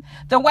jump on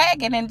the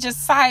wagon and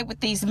just side with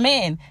these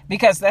men,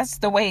 because that's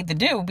the way to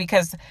do,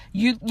 because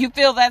you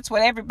feel that's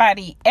what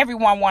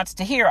everyone wants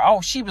to hear.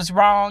 Oh, she was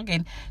wrong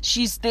and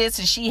she's this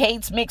and she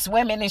hates mixed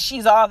women and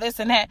she's all this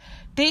and that.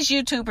 These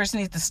YouTubers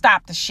need to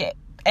stop the shit.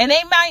 And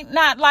they might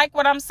not like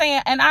what I'm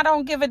saying, and I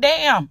don't give a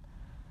damn,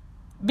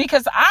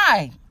 because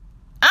I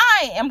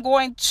am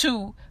going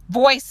to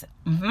voice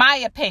my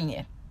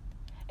opinion,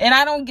 and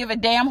I don't give a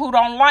damn who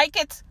don't like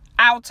it.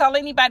 I'll tell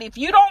anybody, if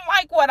you don't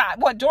like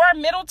what Dora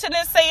Middleton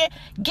is saying,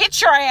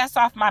 get your ass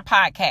off my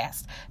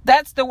podcast.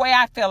 That's the way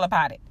I feel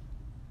about it.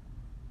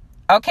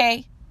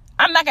 Okay?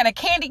 I'm not going to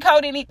candy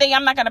coat anything.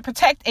 I'm not going to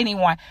protect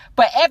anyone.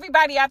 But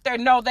everybody out there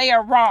know they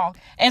are wrong.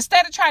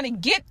 Instead of trying to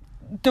get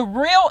the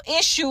real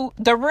issue,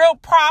 the real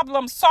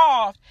problem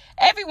solved,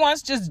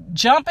 everyone's just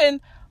jumping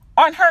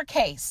on her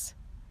case.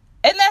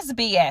 And that's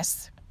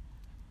BS.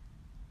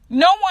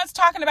 No one's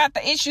talking about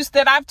the issues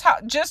that I've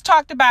just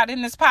talked about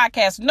in this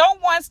podcast. No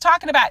one's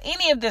talking about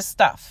any of this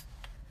stuff.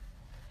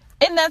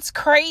 And that's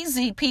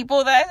crazy,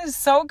 people. That is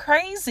so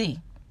crazy.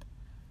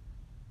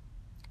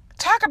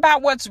 Talk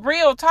about what's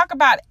real. Talk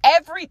about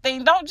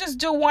everything. Don't just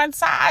do one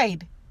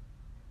side.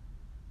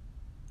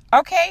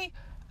 Okay?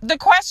 The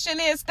question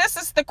is, this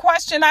is the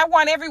question I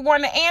want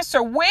everyone to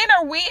answer. When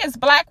are we as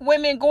black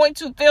women going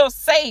to feel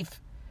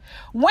safe?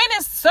 When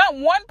is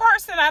one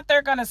person out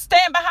there going to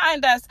stand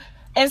behind us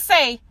and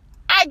say,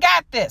 I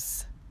got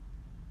this?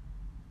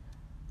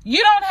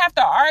 You don't have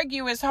to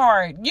argue as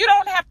hard. You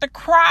don't have to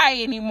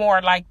cry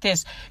anymore like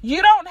this. You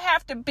don't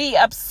have to be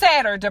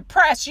upset or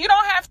depressed. You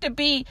don't have to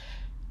be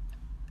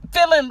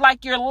feeling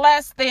like you're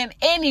less than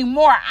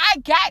anymore. I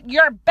got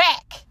your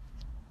back.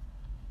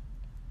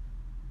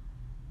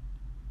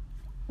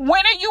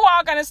 When are you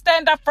all going to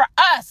stand up for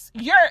us?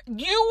 You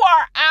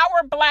are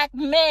our black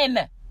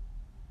men.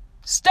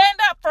 Stand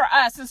up for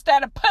us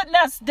instead of putting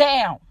us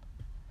down.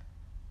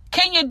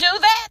 Can you do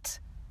that?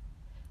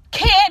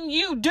 Can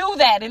you do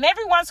that? And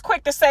everyone's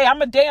quick to say,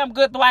 I'm a damn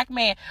good black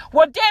man.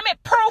 Well, damn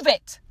it, prove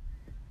it.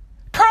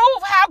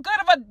 Prove how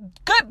good of a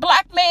good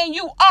black man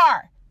you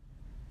are.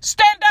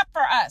 Stand up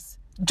for us.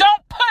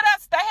 Don't put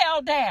us the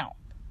hell down.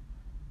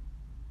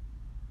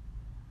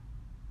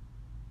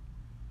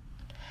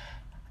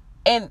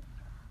 And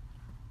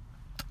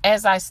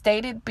as I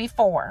stated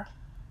before,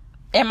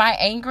 am I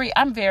angry?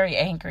 I'm very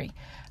angry.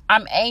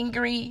 I'm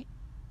angry,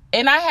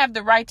 and I have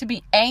the right to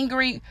be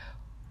angry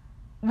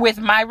with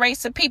my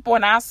race of people,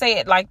 and I'll say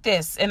it like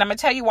this, and I'm going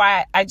to tell you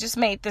why I just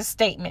made this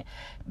statement.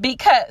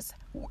 Because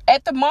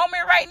at the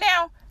moment right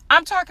now,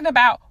 I'm talking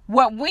about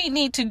what we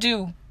need to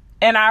do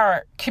in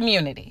our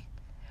community,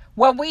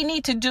 what we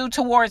need to do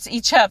towards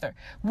each other.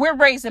 We're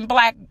raising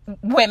black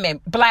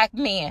women, black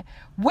men.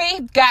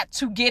 We've got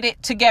to get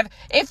it together.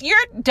 If you're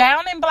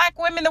down in black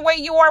women the way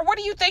you are, what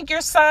do you think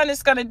your son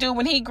is going to do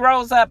when he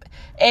grows up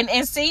and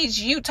sees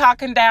you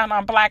talking down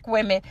on black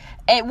women?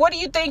 And what do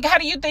you think? How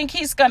do you think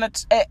he's going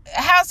to,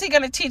 how's he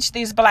going to teach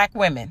these black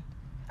women?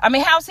 I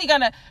mean, how's he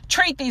going to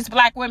treat these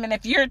black women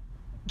if you're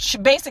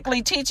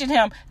basically teaching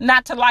him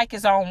not to like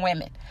his own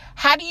women?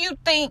 How do you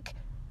think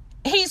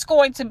he's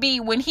going to be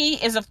when he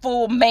is a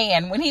full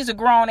man, when he's a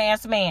grown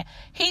ass man?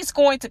 He's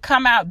going to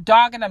come out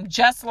dogging them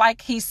just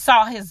like he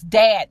saw his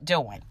dad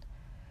doing.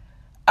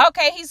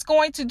 Okay, he's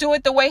going to do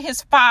it the way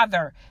his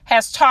father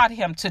has taught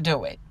him to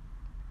do it.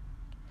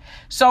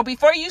 So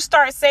before you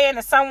start saying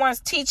that someone's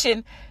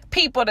teaching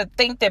people to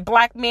think that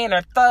black men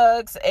are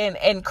thugs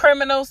and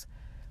criminals,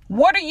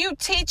 what are you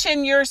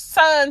teaching your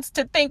sons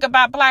to think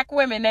about black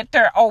women? That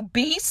they're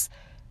obese,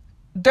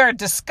 they're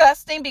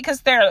disgusting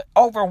because they're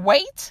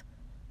overweight,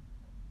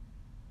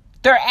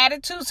 their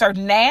attitudes are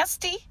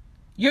nasty?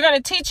 You're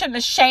going to teach them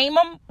to shame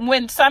them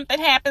when something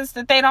happens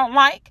that they don't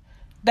like?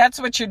 That's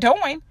what you're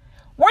doing.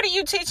 What are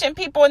you teaching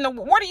people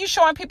what are you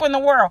showing people in the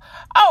world?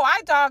 Oh,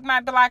 I dog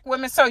my black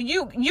women, so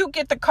you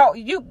get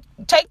you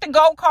take the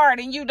gold card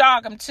and you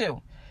dog them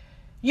too.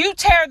 You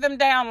tear them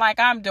down like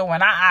I'm doing.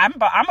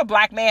 I'm a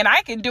black man.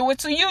 I can do it,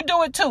 so you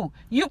do it too.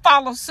 You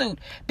follow suit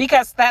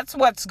because that's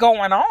what's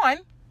going on.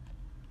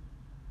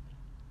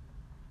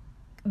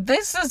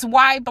 This is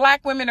why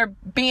black women are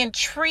being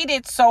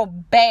treated so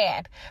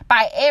bad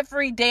by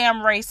every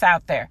damn race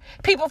out there.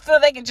 People feel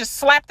they can just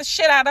slap the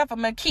shit out of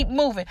them and keep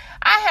moving.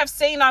 I have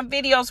seen on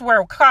videos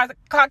where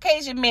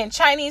Caucasian men,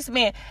 Chinese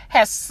men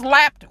has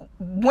slapped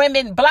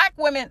women, black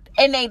women,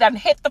 and they done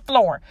hit the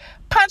floor.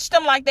 Punched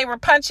them like they were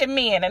punching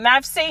men. And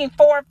I've seen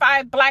 4 or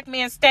 5 black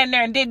men stand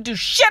there and didn't do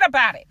shit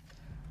about it.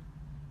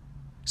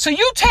 So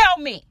you tell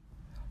me,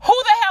 who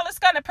the hell is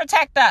going to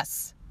protect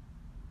us?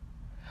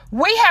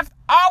 We have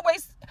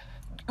always,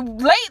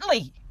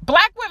 lately,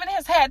 black women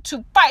has had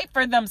to fight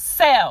for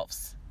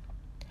themselves.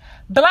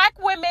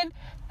 Black women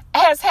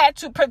has had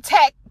to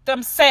protect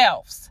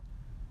themselves.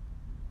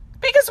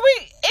 Because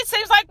it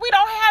seems like we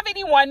don't have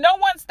anyone. No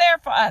one's there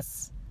for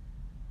us.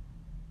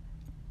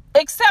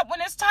 Except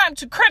when it's time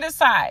to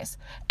criticize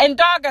and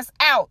dog us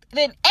out,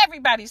 then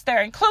everybody's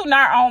there, including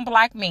our own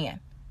black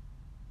men.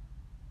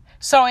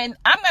 So, and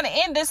I'm going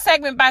to end this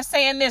segment by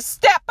saying this.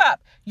 Step up.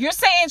 You're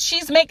saying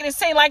she's making it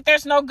seem like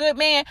there's no good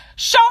man.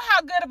 Show how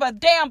good of a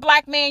damn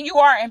black man you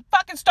are and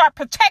fucking start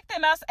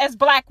protecting us as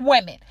black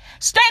women.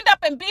 Stand up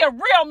and be a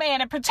real man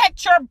and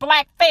protect your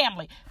black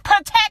family.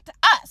 Protect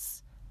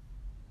us.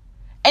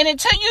 And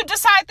until you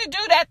decide to do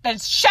that, then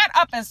shut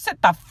up and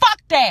sit the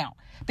fuck down.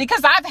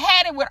 Because I've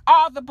had it with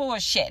all the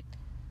bullshit.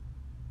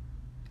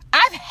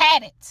 I've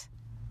had it.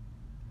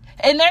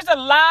 And there's a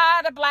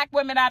lot of black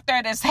women out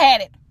there that's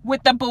had it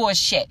with the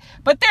bullshit.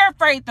 But they're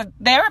afraid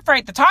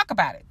to talk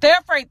about it. They're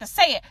afraid to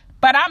say it.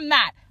 But I'm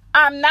not.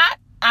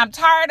 I'm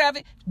tired of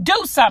it.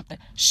 Do something.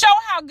 Show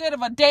how good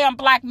of a damn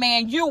black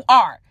man you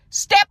are.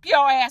 Step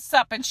your ass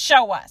up and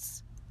show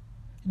us.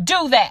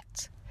 Do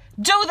that.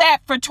 Do that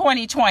for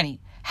 2020.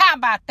 How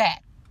about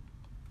that?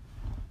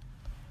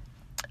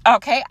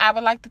 Okay, I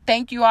would like to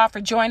thank you all for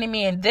joining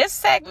me in this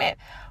segment.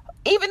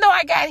 Even though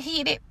I got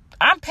heated,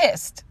 I'm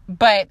pissed.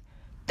 But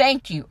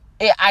thank you.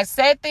 I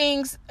said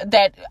things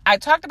that I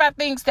talked about,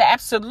 things that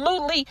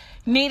absolutely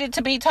needed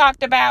to be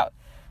talked about.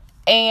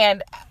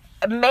 And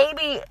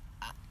maybe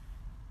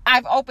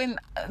I've opened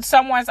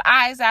someone's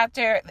eyes out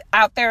there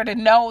to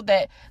know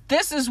that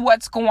this is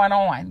what's going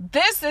on.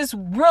 This is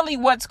really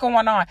what's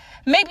going on.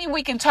 Maybe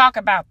we can talk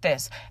about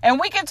this, and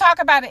we can talk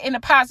about it in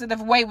a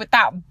positive way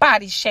without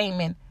body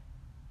shaming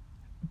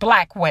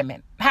black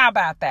women. How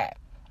about that?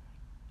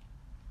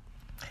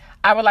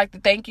 I would like to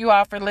thank you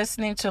all for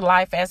listening to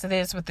Life as It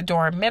Is with the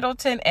Dora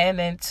Middleton. And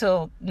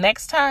until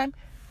next time,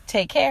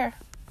 take care.